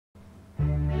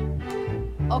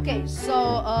Okay,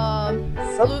 so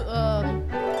So,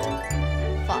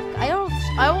 fuck. I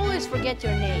always forget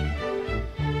your name.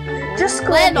 just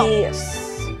call me. Lennox.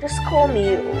 Just call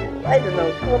me. I don't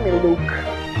know. Call me Luke.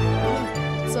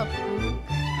 What's up?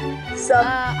 So,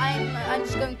 I'm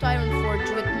just going to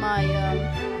Ironforge with my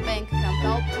bank account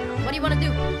belt. What do you want to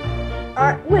do?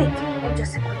 wait. I'm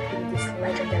just equipping this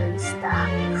legendary stuff.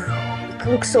 It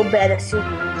looks so bad as you.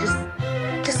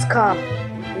 Just come.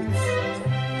 It's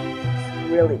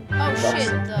really. Oh shit.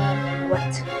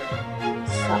 What?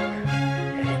 Sup?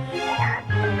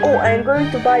 Oh, I'm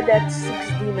going to buy that 6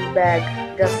 demon bag.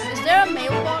 Is there a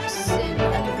mailbox at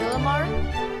Villamar?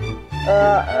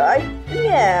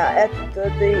 Yeah, at the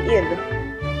inn.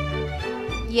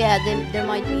 Yeah, there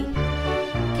might be.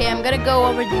 Okay, I'm gonna go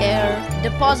over there,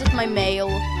 deposit my mail,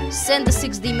 send the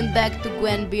 6 demon back to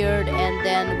Gwenbeard, and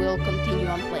then we'll continue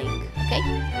on playing. Okay?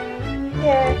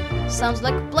 Yeah. Sounds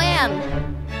like a plan.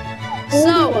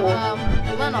 So,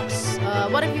 Lennox,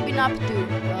 what have you been up to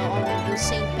on the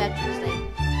St. Patrick's Day?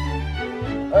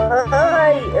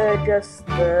 I just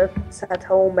sat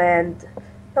home and...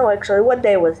 No, actually, what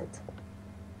day was it?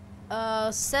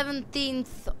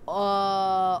 17th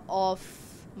of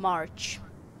March,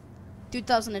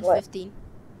 2015. What?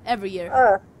 Every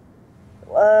year.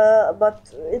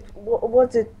 But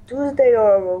was it Tuesday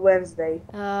or Wednesday?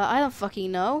 I don't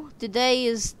fucking know. Today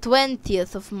is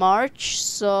 20th of March,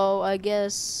 so I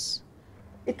guess...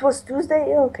 It was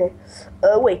Tuesday? Okay.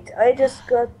 Wait, I just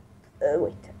got...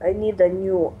 wait, I need a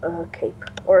new cape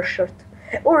or shirt.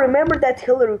 Oh, remember that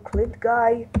Hillary Clinton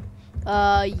guy?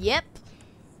 Yep.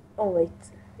 Oh wait,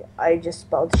 I just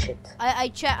spelled shit. I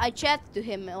chat to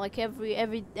him like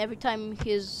every time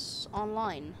he's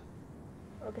online.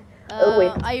 Okay.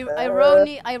 Wait.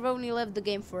 Irony left the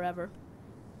game forever.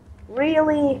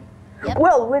 Really? Yep.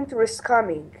 Well, winter is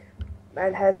coming.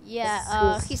 Man had.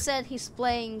 Yeah. He said he was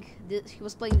playing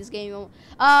this game.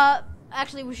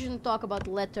 Actually, we shouldn't talk about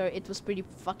the letter. It was pretty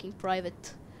fucking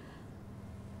private.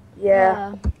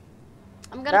 Yeah.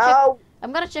 I'm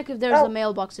gonna check if there's a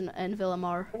mailbox in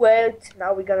Villamar. Wait,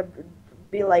 now we gotta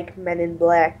be like Men in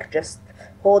Black. Just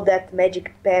hold that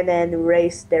magic pen and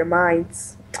erase their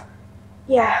minds.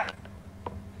 Yeah.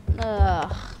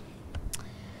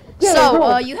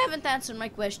 So, you haven't answered my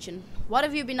question. What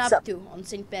have you been up to on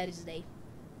St. Patty's Day?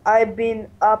 I've been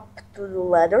up to the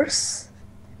ladders.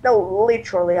 No,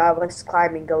 literally, I was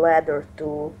climbing a ladder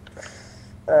to...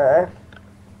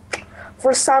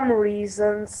 for some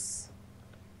reasons...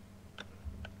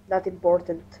 Not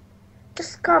important.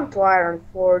 Just come to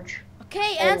Ironforge.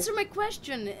 Okay, answer my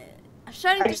question. I'm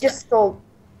starting I to... just told...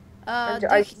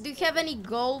 do you have any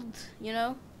gold, you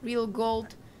know, real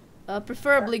gold?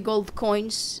 Preferably gold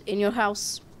coins in your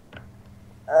house?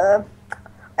 I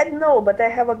don't know, but I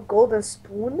have a golden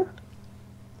spoon.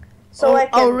 So I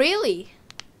can... Oh, really?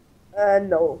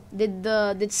 No.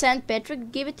 Did St.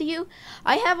 Patrick give it to you?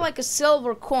 I have like a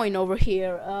silver coin over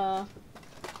here.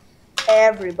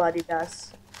 Everybody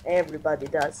does. Everybody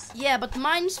does. Yeah, but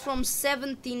mine's from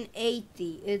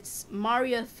 1780. It's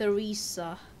Maria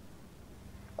Theresa.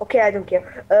 Okay, I don't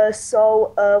care.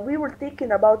 So we were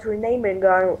thinking about renaming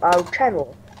our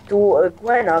channel to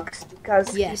Gwenox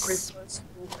because he prefers to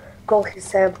call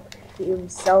himself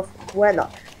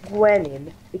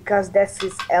Gwenin because that's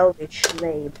his Elvish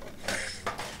name.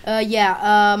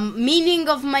 Meaning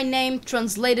of my name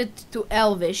translated to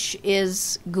Elvish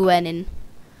is Gwenin.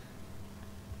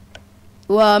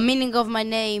 Well, meaning of my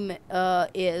name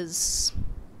is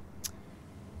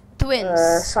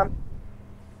twins.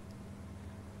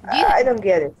 I don't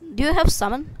get it. Do you have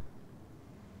summon?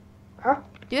 Huh?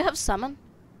 Do you have summon?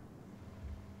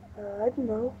 I don't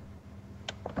know.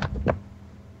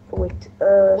 Wait.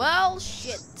 Well,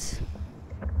 shit.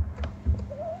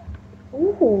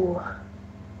 Ooh.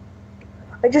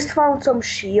 I just found some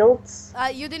shields.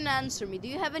 You didn't answer me. Do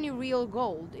you have any real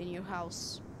gold in your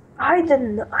house? I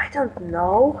don't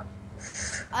know.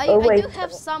 I do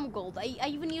have some gold. I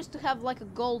even used to have like a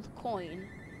gold coin.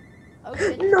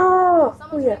 Okay. No!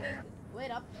 Oh, yeah.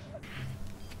 Wait up.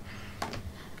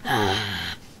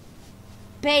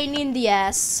 Pain in the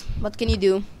ass. What can you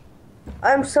do?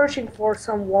 I'm searching for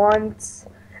some wands.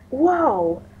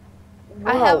 Wow.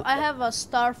 I have a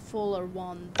Starfuller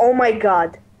wand. Oh my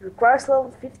god. Requires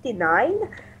level 59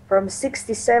 from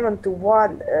 67 to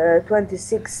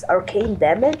 126 arcane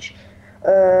damage.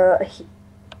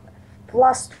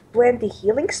 Plus 20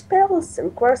 healing spells.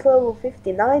 Requires level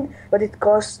 59, but it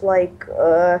costs like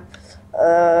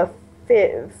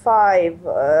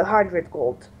 500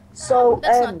 gold. So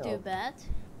that's not too bad.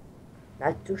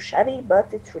 Not too shabby,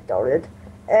 but it's retarded.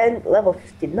 And level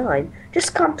 59.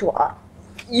 Just come to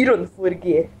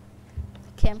Ironforge.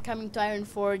 Okay, I'm coming to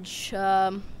Ironforge.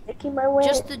 Making my way.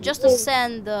 Just to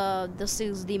send the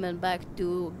 6th demon back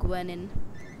to Gwenin.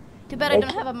 Too bad I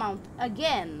don't have a mount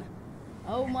again.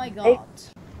 Oh my god.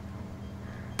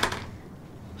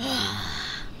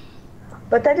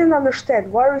 But I didn't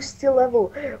understand. Why are you still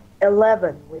level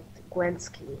 11 with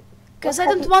Gwensky? Because I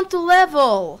don't want to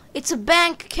level. It's a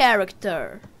bank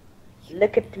character.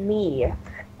 Look at me.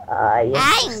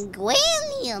 I'm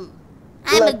Gwenin.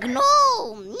 I'm a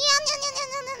gnome.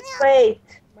 Wait.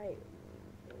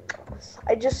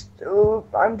 I'm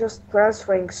just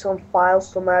transferring some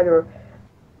files to another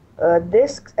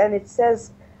disk, and it says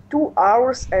 2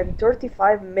 hours and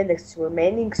 35 minutes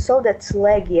remaining, so that's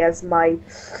laggy as my...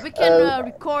 We can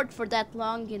record for that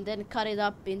long and then cut it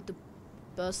up into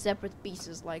separate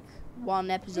pieces, like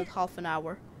one episode, half an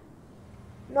hour.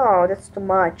 No, that's too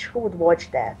much. Who would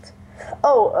watch that?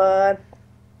 Oh,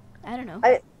 I don't know.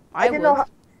 I don't know.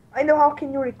 I know how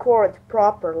can you record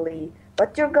properly,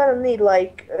 but you're gonna need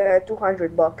like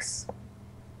 $200.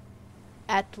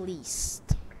 At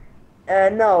least.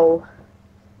 No,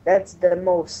 that's the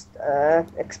most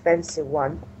expensive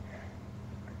one.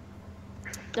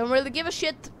 Don't really give a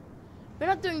shit. We're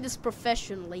not doing this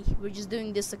professionally. We're just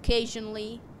doing this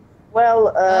occasionally.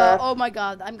 Well, oh my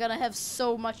god, I'm gonna have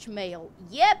so much mail.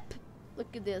 Yep!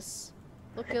 Look at this.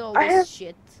 Look at all this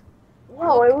shit.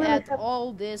 Wow, Look at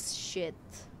all this shit.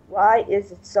 Why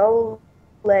is it so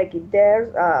laggy?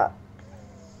 There's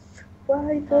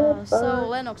so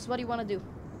Lennox, what do you wanna do?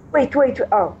 Wait,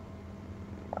 oh.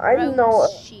 I don't know.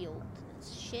 Shield.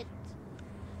 It's shit.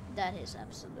 That is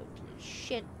absolutely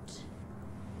shit.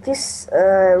 This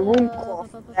room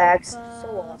cloth bags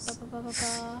so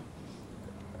awesome.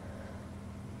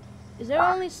 Is there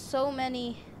only so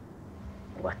many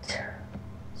what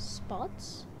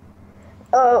spots?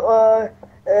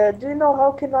 Do you know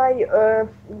how can I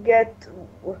get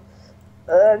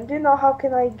do you know how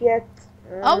can I get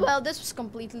oh well, this was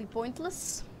completely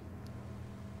pointless.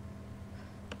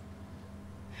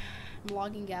 I'm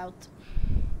logging out.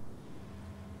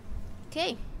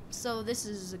 Okay, so this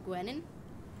is Gwenin.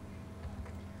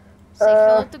 Say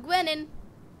hello to Gwenin.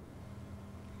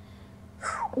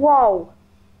 Wow,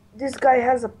 this guy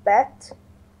has a pet.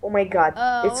 Oh my god,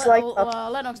 it's like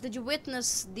Lennox, did you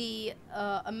witness the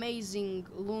amazing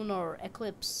lunar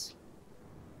eclipse?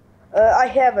 I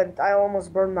haven't. I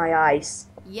almost burned my eyes.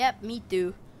 Yep, me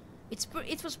too. It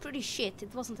was pretty shit.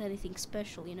 It wasn't anything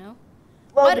special, you know.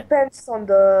 Well, it depends on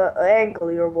the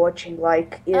angle you're watching.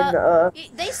 Like in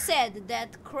they said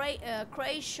that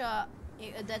Croatia,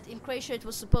 that in Croatia it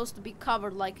was supposed to be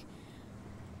covered like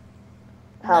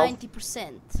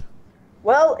 90%.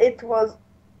 Well, it was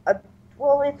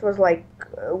like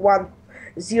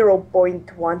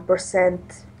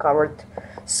 0.1% covered.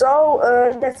 So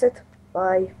that's it.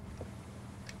 Bye.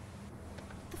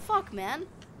 The fuck, man?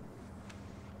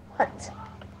 What?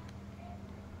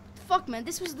 Fuck, man,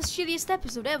 this was the shittiest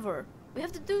episode ever. We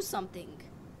have to do something.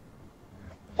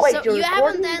 Wait, so you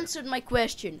haven't answered my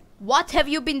question. What have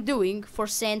you been doing for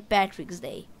St. Patrick's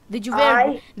Day? Did you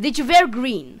wear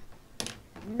green?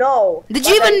 No. Did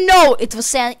you even know it was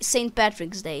St.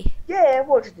 Patrick's Day? Yeah, I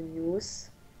watched the news.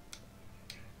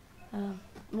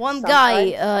 One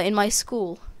guy in my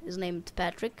school is named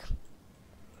Patrick.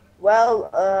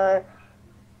 Well,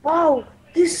 wow,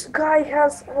 this guy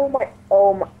has oh my,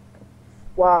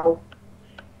 wow,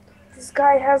 this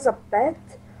guy has a pet,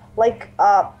 like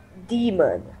a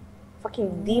demon,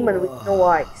 fucking demon with no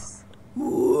eyes.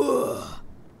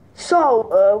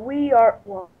 So we are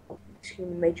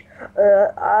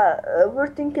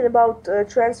we're thinking about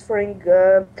transferring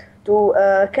to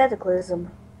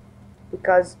Cataclysm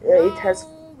because it has.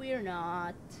 No, we're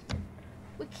not.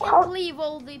 We can't leave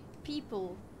all the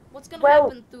people. What's gonna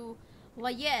happen to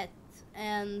Layette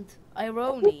and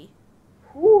Ironi?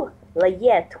 Who?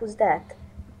 Layette? Who's that?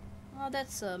 Oh,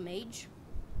 that's a mage.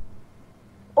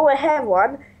 Oh, I have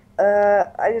one.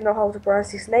 I don't know how to pronounce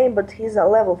his name, but he's a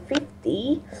level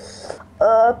 50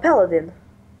 paladin.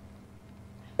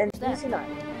 And he's not.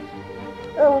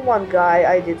 One guy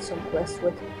I did some quests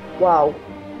with. Wow.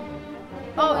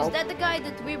 Oh, is that the guy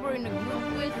that we were in a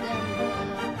group with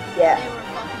and yeah. They were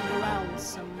fucking around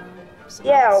some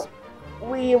yeah, else?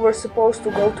 We were supposed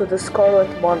to go to the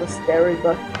Scarlet Monastery,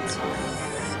 but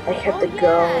I had to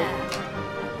go.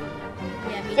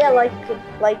 Yeah, yeah,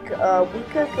 like a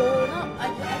week ago. No, I